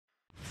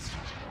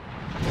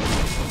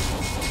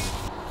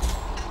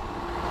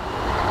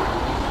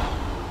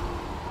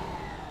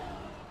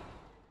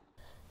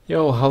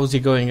Yo, how's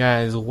it going,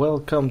 guys?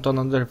 Welcome to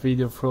another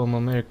video from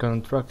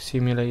American Truck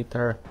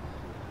Simulator.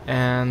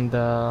 And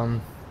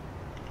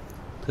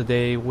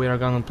today we are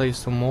gonna play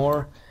some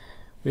more.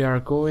 We are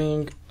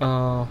going,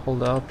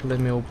 hold up, let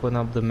me open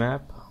up the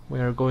map. We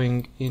are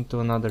going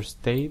into another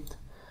state.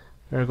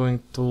 We are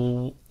going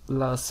to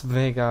Las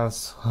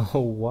Vegas. Oh,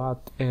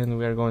 what? And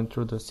we are going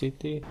through the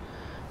city.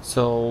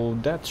 So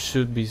that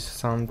should be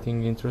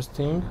something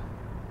interesting.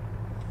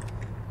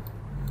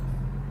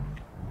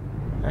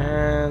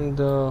 And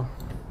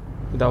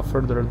without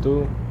further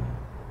ado,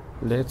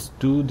 let's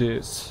do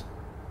this.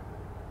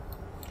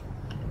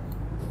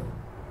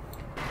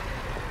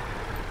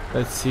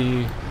 Let's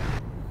see,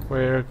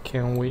 where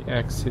can we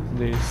exit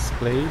this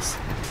place?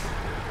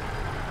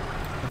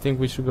 I think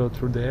we should go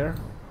through there.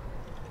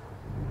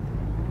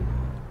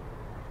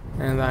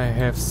 And I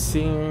have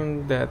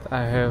seen that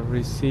I have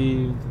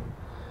received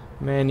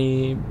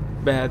many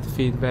bad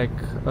feedback,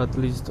 at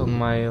least on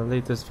my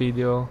latest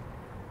video.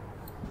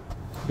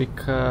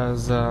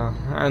 Because I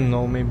don't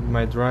know, maybe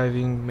my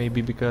driving,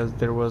 maybe because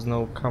there was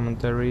no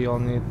commentary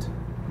on it.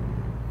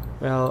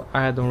 Well,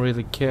 I don't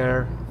really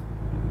care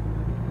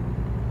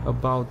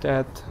about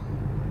that,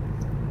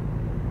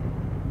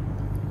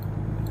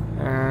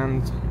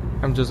 and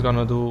I'm just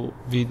gonna do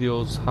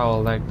videos how I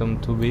like them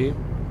to be,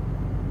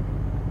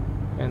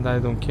 and I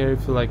don't care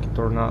if you like it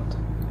or not.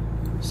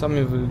 Some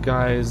of you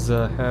guys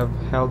have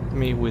helped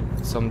me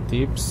with some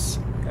tips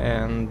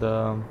and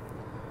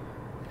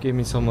gave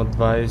me some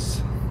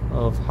advice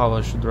of how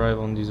I should drive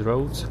on these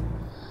roads,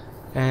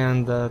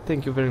 and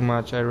thank you very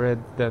much. I read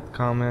that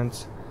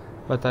comments,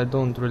 but I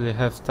don't really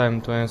have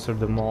time to answer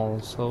them all,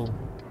 so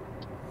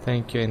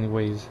thank you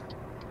anyways.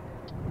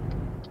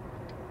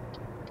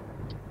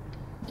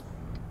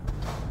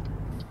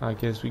 I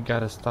guess we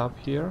gotta stop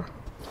here.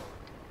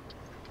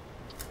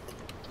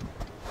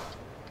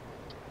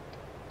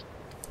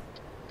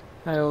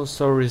 I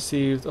also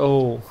received,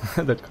 oh,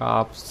 the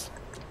cops.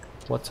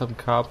 What's up,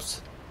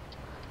 cops?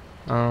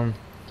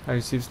 I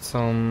received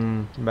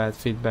some bad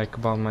feedback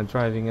about my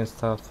driving and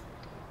stuff.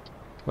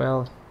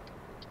 Well,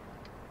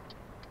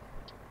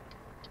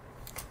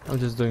 I'm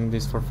just doing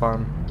this for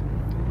fun.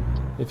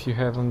 If you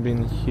haven't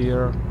been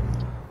here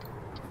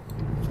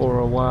for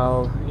a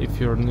while,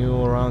 if you're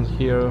new around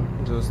here,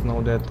 just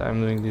know that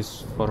I'm doing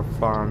this for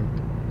fun.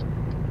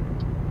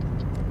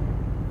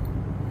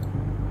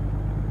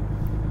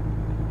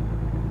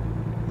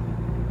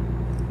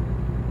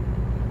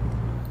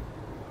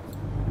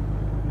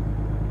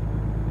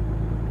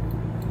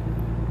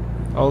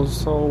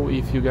 Also,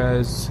 if you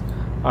guys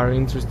are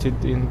interested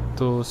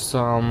into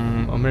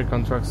some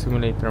American Truck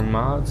Simulator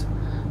mods,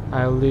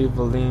 I'll leave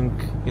a link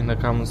in the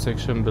comment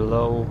section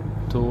below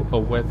to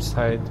a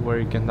website where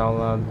you can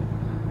download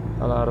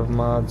a lot of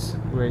mods,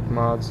 great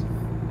mods.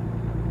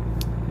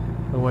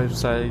 The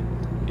website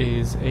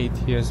is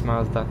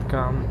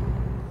atsmods.com.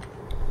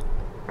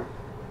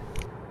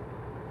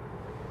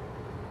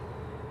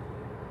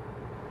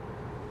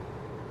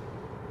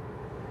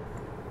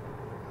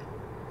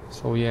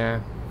 So yeah,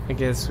 I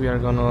guess we are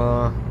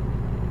gonna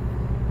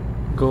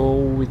go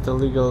with the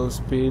legal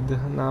speed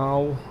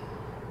now,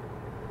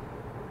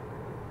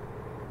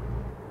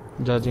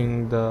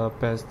 judging the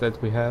pace that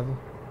we have.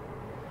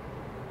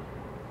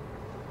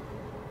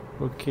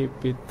 We'll keep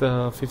it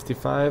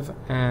 55,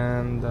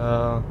 and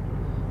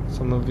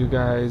some of you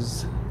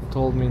guys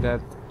told me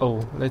that,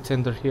 oh, let's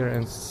enter here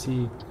and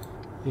see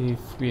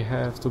if we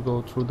have to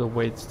go through the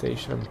wait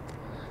station.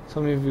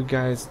 Some of you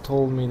guys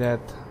told me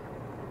that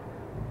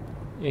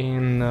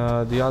in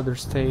the other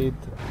state,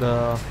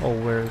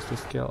 oh, where is the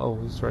scale? Oh,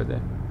 it's right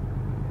there.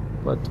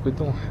 But we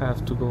don't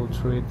have to go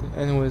through it.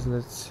 Anyways,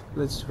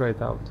 let's try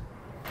it out.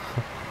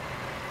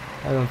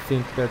 I don't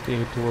think that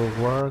it will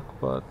work,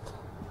 but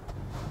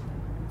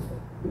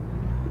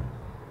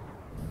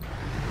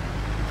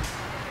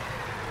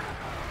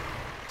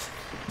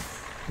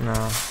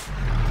no,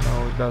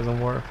 it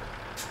doesn't work.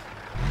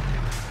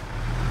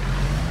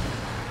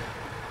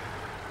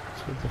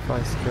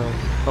 35 skill.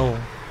 Oh,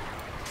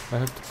 I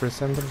have to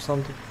press enter or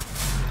something?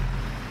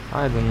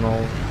 I don't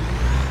know.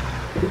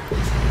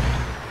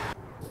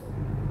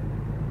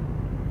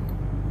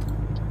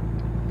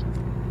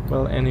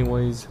 Well,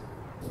 anyways,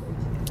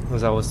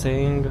 as I was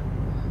saying,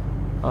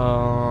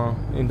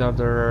 in the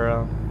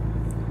other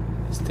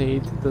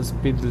state the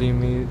speed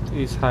limit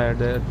is higher.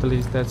 At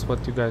least that's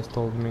what you guys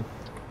told me.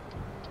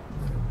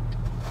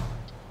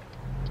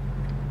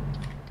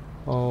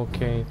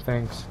 Okay,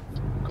 thanks.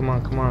 Come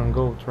on,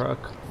 go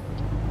truck.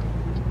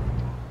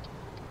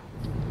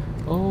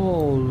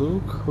 Oh,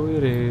 look who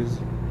it is.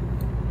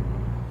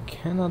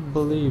 Cannot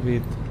believe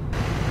it.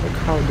 Look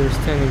how they're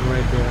standing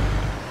right there.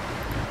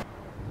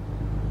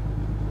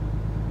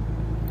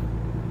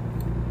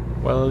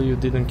 Well, you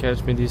didn't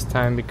catch me this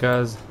time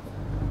because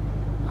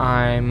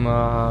I'm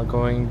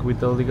going with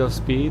the legal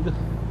speed,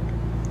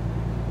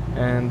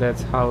 and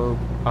that's how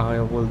I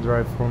will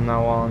drive from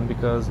now on,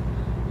 because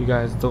you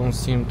guys don't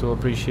seem to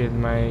appreciate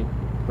my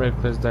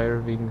reckless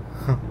driving.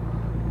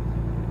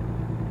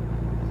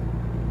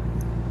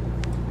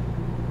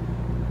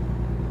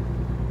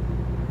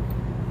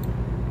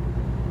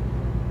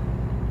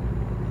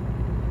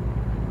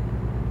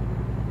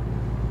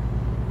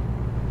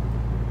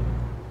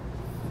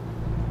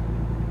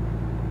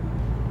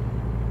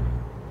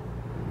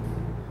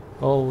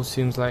 Oh,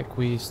 seems like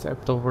we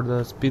stepped over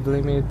the speed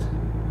limit.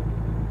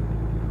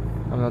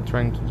 I'm not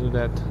trying to do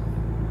that.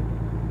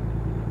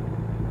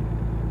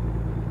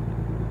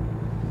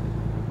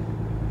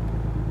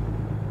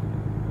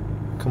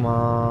 Come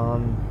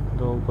on,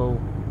 go, go.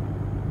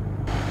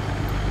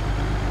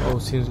 Oh,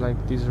 seems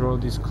like this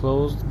road is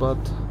closed, but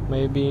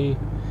maybe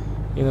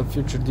in a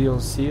future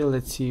DLC.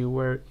 Let's see,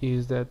 where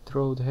is that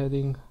road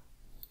heading?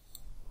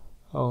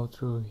 Oh,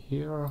 through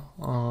here?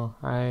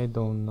 I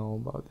don't know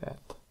about that.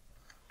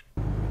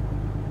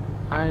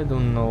 I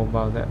don't know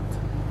about that.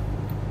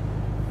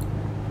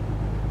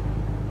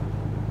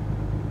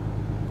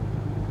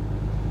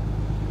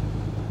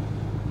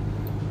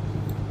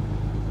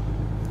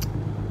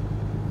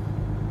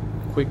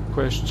 Quick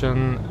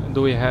question,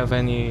 do we have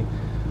any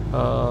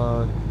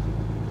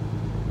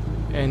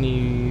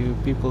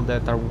people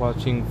that are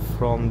watching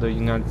from the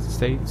United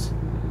States?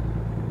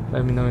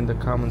 Let me know in the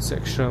comment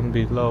section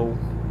below.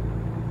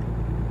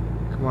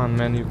 Come on,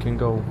 man, you can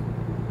go.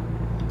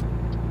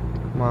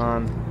 Come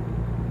on.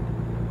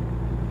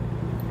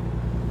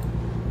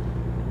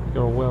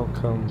 You're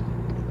welcome.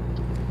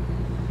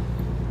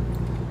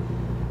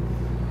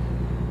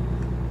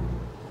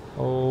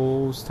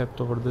 Oh,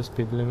 stepped over the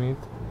speed limit.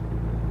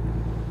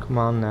 Come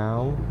on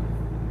now.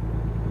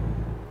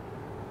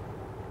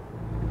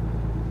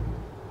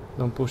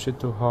 Don't push it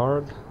too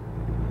hard.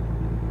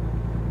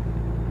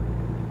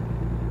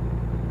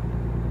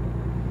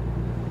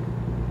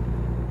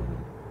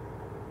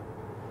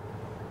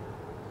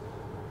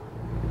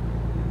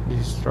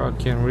 This truck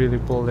can really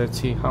pull. Let's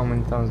see, how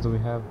many tons do we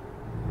have?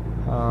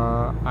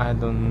 I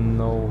don't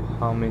know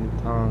how many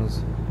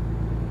tons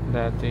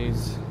that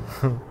is.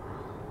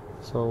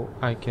 So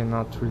I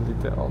cannot really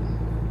tell.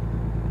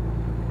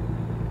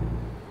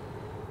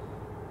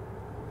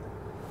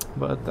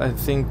 But I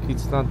think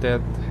it's not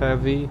that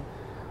heavy,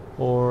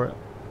 or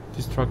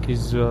this truck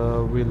is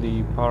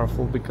really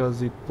powerful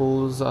because it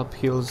pulls up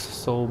hills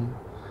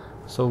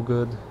so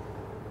good.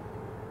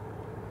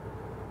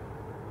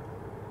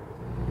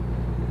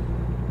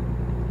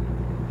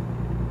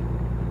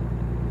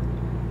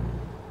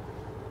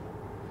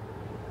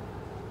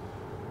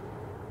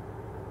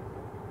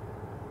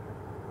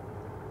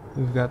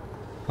 We've got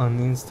an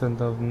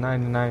instant of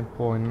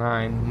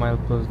 99.9 miles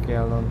per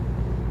gallon,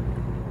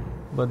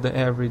 but the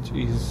average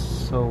is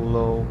so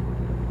low.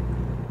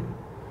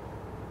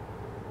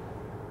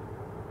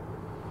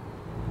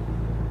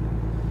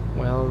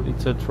 Well,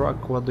 it's a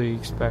truck, what do you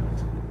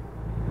expect?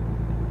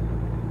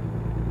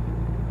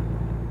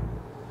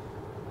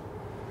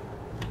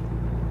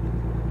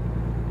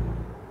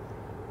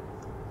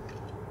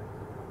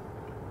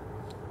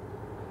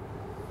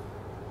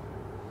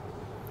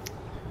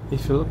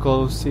 If you look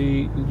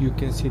closely, you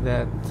can see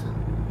that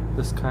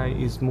the sky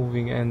is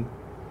moving, and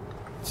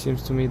it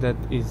seems to me that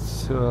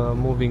it's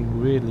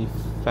moving really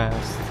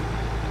fast.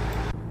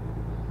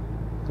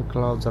 The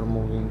clouds are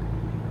moving.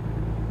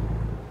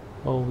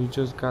 Oh, we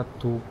just got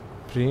to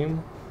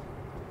Prim.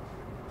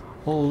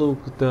 Oh,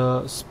 look,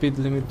 the speed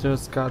limit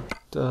just got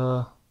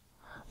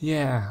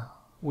yeah,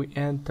 we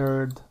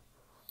entered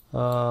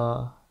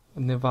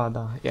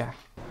Nevada. Yeah,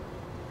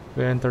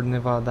 we entered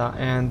Nevada,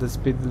 and the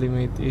speed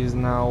limit is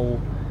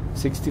now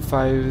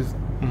 65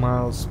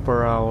 miles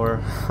per hour.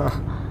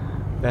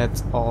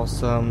 That's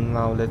awesome.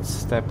 Now let's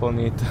step on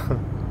it.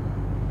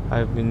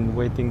 I've been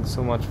waiting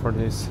so much for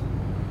this.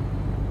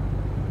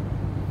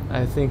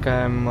 I think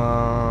I'm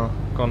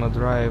gonna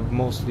drive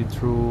mostly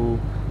through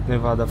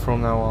Nevada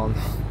from now on.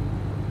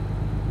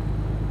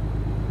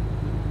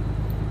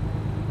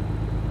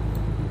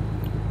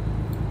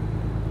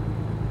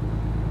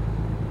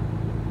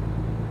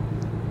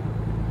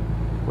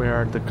 Where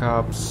are the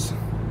cops?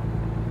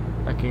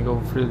 I can go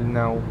freely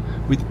now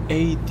with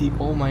 80.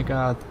 Oh my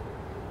god,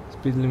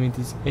 speed limit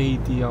is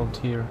 80 out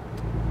here.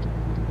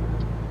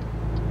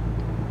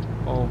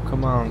 Oh,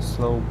 come on,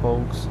 slow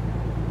pokes.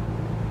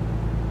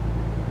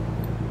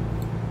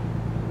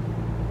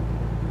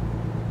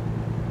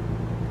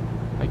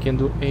 I can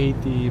do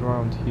 80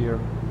 around here.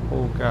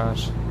 Oh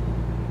gosh,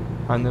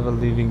 I'm never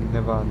leaving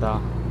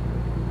Nevada.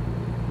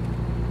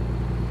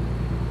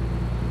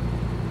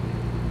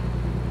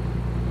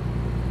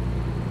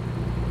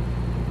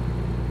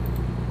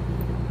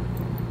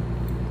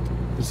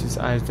 This is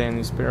Ice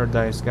Danny's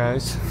Paradise,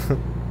 guys.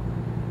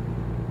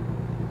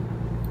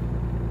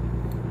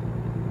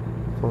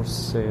 For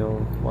sale.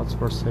 What's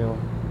for sale?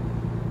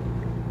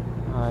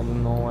 I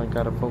don't know, I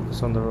gotta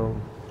focus on the road.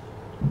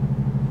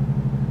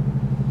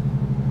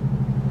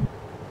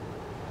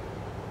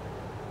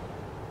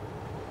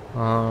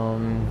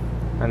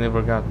 I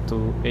never got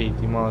to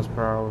 80 miles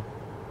per hour.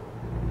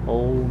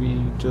 Oh,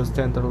 we just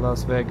entered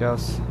Las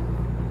Vegas.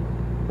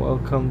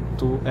 Welcome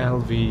to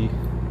LV.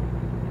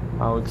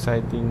 How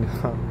exciting.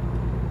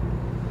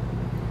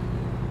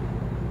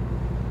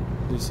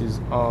 This is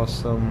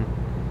awesome.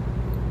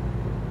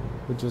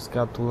 We just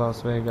got to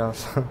Las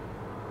Vegas.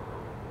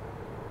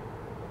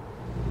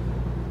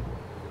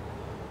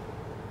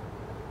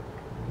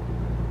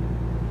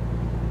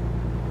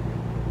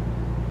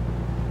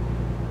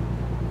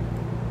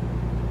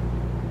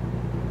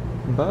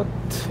 But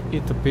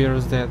it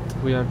appears that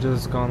we are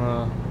just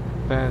gonna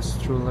pass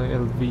through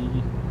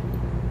LV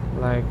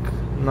like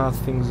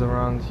nothing's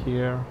around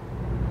here.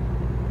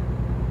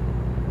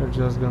 We're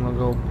just gonna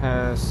go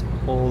past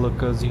all the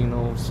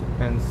casinos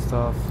and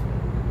stuff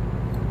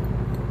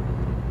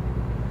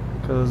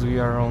because we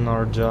are on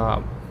our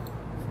job.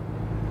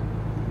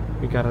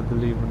 We gotta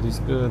deliver these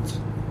goods.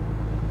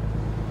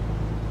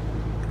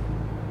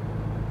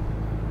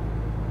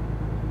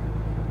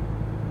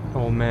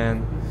 Oh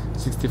man,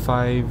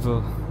 65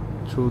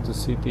 through the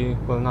city.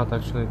 Well, not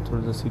actually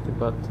through the city,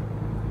 but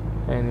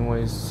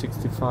anyways,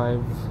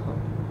 65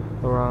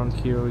 around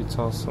here. It's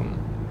awesome.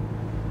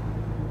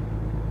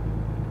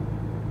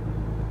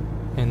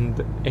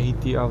 And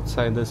 80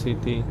 outside the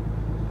city.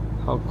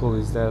 How cool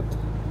is that?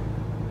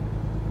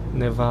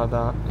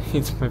 Nevada,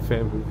 it's my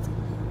favorite.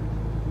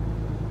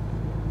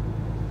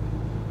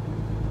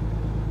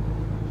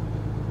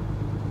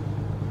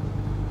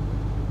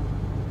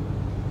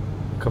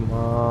 Come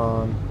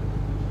on.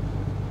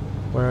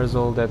 Where's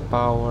all that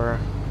power?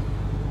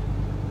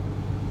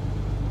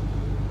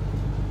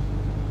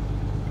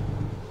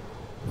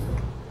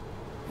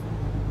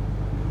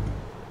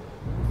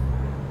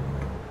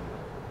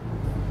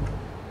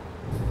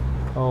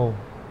 Oh,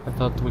 I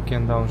thought we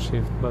can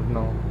downshift, but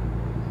no.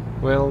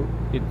 Well,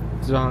 it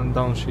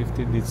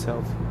downshifted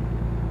itself.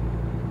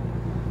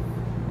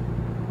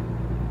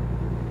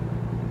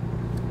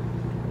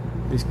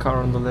 This car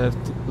on the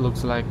left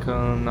looks like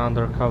an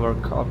undercover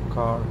cop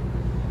car.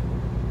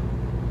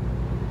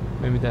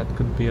 Maybe that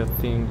could be a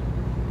thing.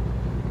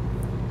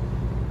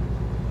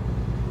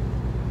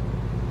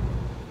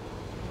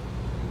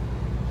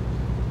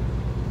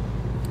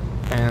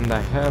 And I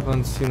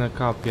haven't seen a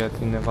cop yet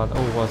in Nevada.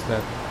 Oh, what's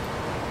that?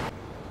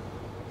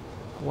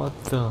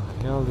 What the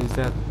hell is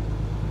that?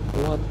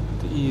 What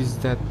is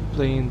that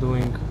plane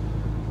doing?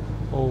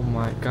 Oh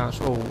my gosh.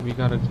 Oh, we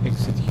gotta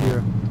exit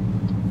here.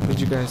 Did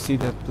you guys see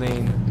that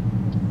plane?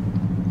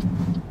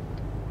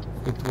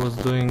 It was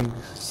doing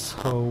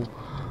such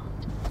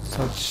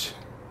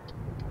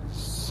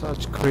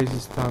crazy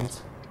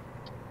stunts.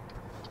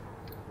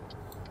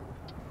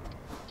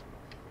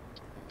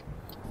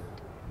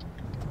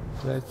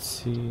 Let's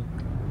see.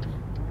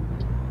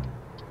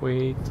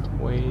 Wait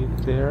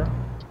there.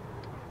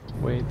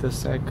 Wait a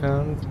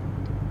second.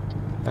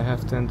 I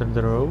have to enter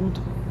the road.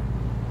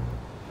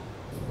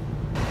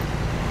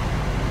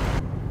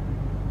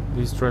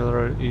 This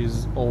trailer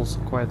is also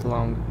quite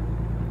long.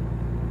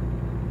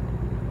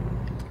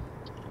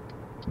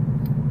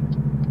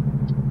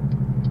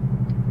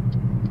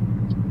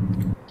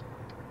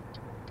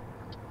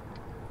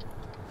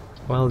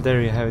 Well,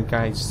 there you have it,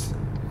 guys.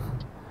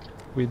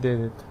 We did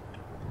it.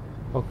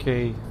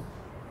 Okay.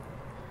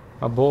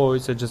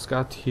 Boys, I just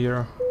got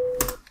here.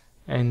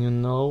 And you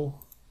know,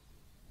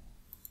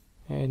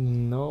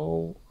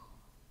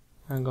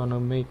 I'm gonna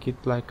make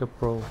it like a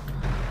pro.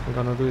 I'm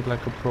gonna do it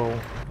like a pro.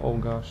 Oh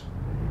gosh.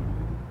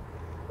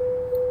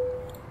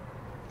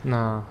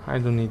 Nah, I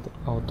don't need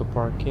auto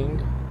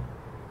parking.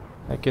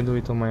 I can do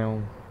it on my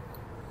own.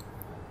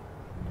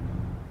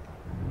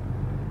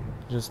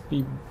 Just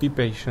be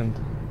patient.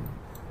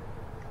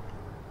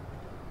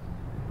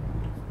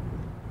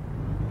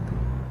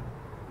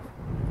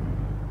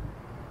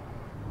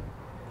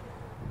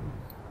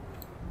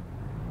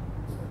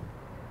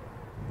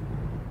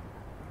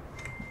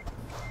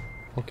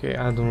 Okay,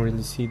 I don't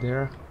really see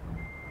there.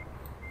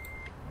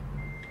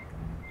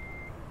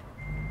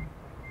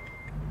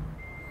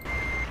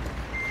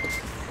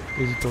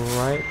 Is it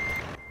alright?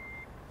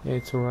 Yeah,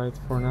 it's alright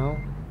for now.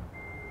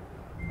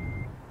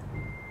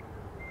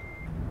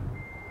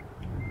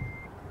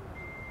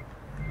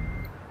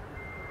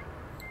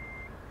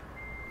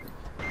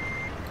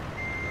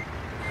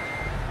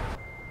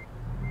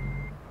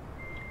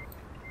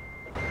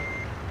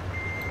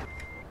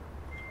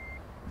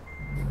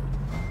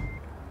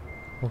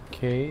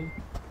 Okay,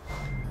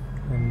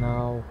 and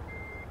now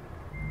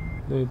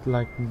do it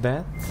like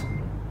that.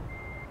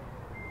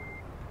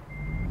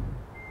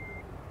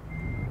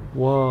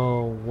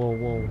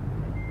 Whoa.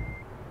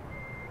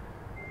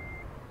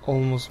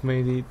 Almost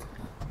made it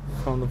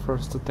from the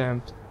first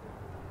attempt.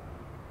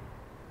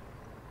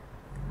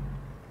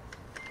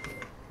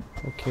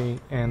 Okay,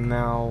 and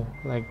now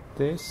like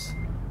this.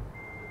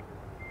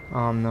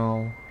 Oh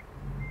no.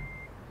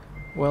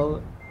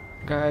 Well,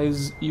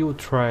 guys, you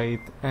try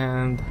it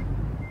and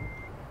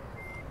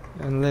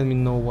let me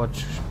know what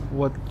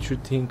you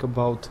think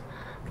about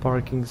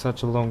parking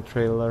such a long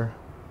trailer.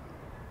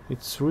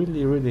 It's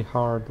really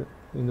hard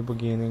in the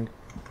beginning.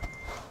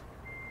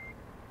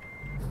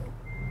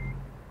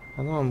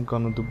 I know I'm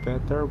gonna do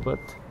better, but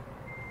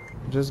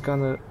just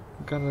gotta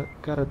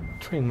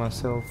train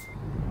myself.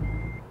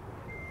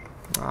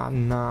 Ah,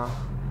 nah.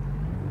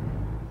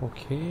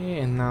 Okay,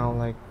 and now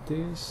like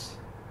this,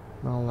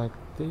 now like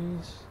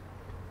this,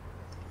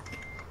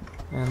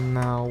 and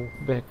now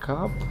back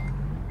up.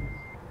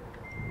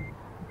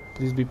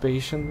 Please be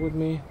patient with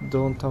me.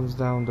 Don't thumbs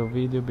down the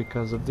video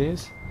because of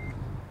this.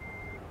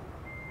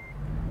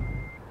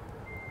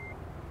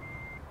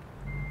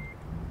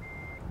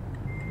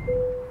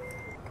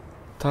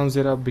 thumbs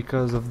it up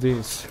because of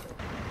this.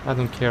 I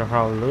don't care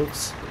how it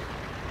looks.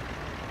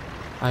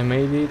 I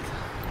made it.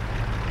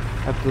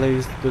 I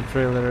placed the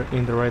trailer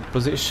in the right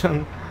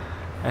position,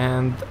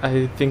 and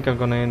I think I'm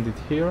gonna end it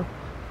here.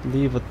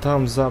 Leave a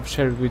thumbs up,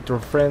 share it with your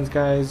friends,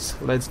 guys.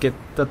 Let's get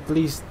at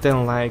least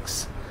 10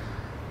 likes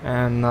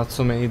and not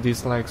so many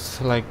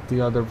dislikes like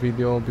the other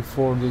video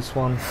before this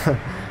one.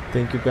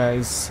 Thank you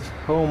guys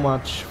so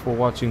much for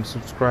watching,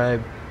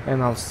 subscribe,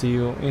 and I'll see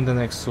you in the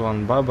next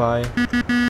one. Bye bye.